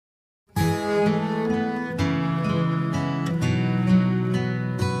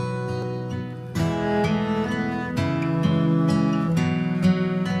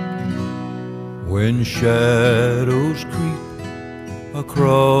When shadows creep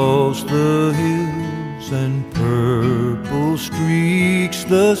across the hills and purple streaks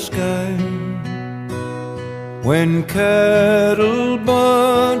the sky, when cattle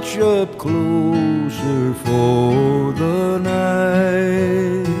bunch up closer for the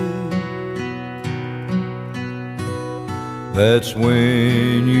night, that's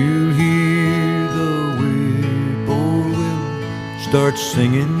when you hear the whippoorwill start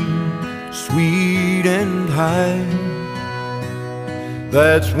singing sweet and high.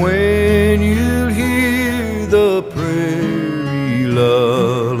 That's when you'll hear the prairie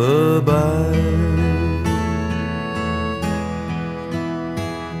lullaby.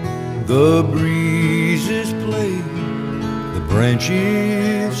 The breezes play, the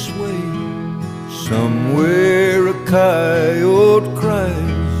branches sway, somewhere a coyote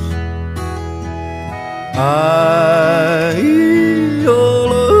cries, "Aye-o-lo-dee,"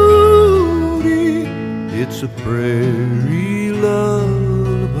 it's a prairie lullaby.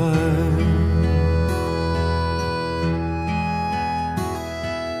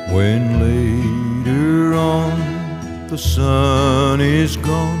 When later on the sun is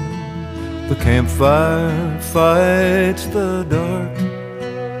gone, the campfire fights the dark,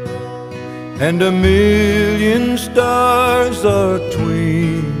 and a million stars are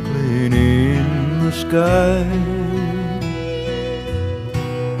twinkling in the sky.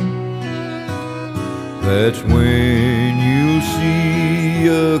 That's when you'll see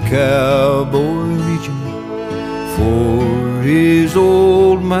a cowboy reaching for his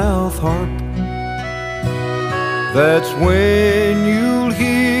old mouth harp. That's when you'll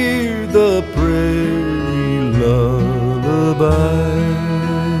hear the prairie lullaby.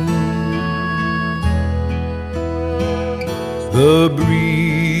 The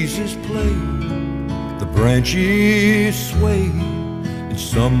breezes play, the branches sway, and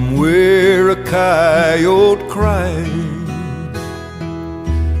somewhere a coyote cries,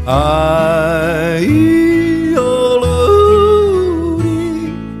 "Aye-o-lo-dee,"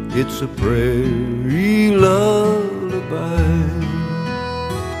 it's a prairie lullaby.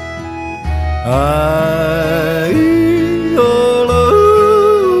 Aye-o-lo-dee,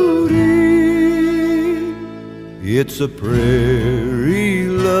 it's a prairie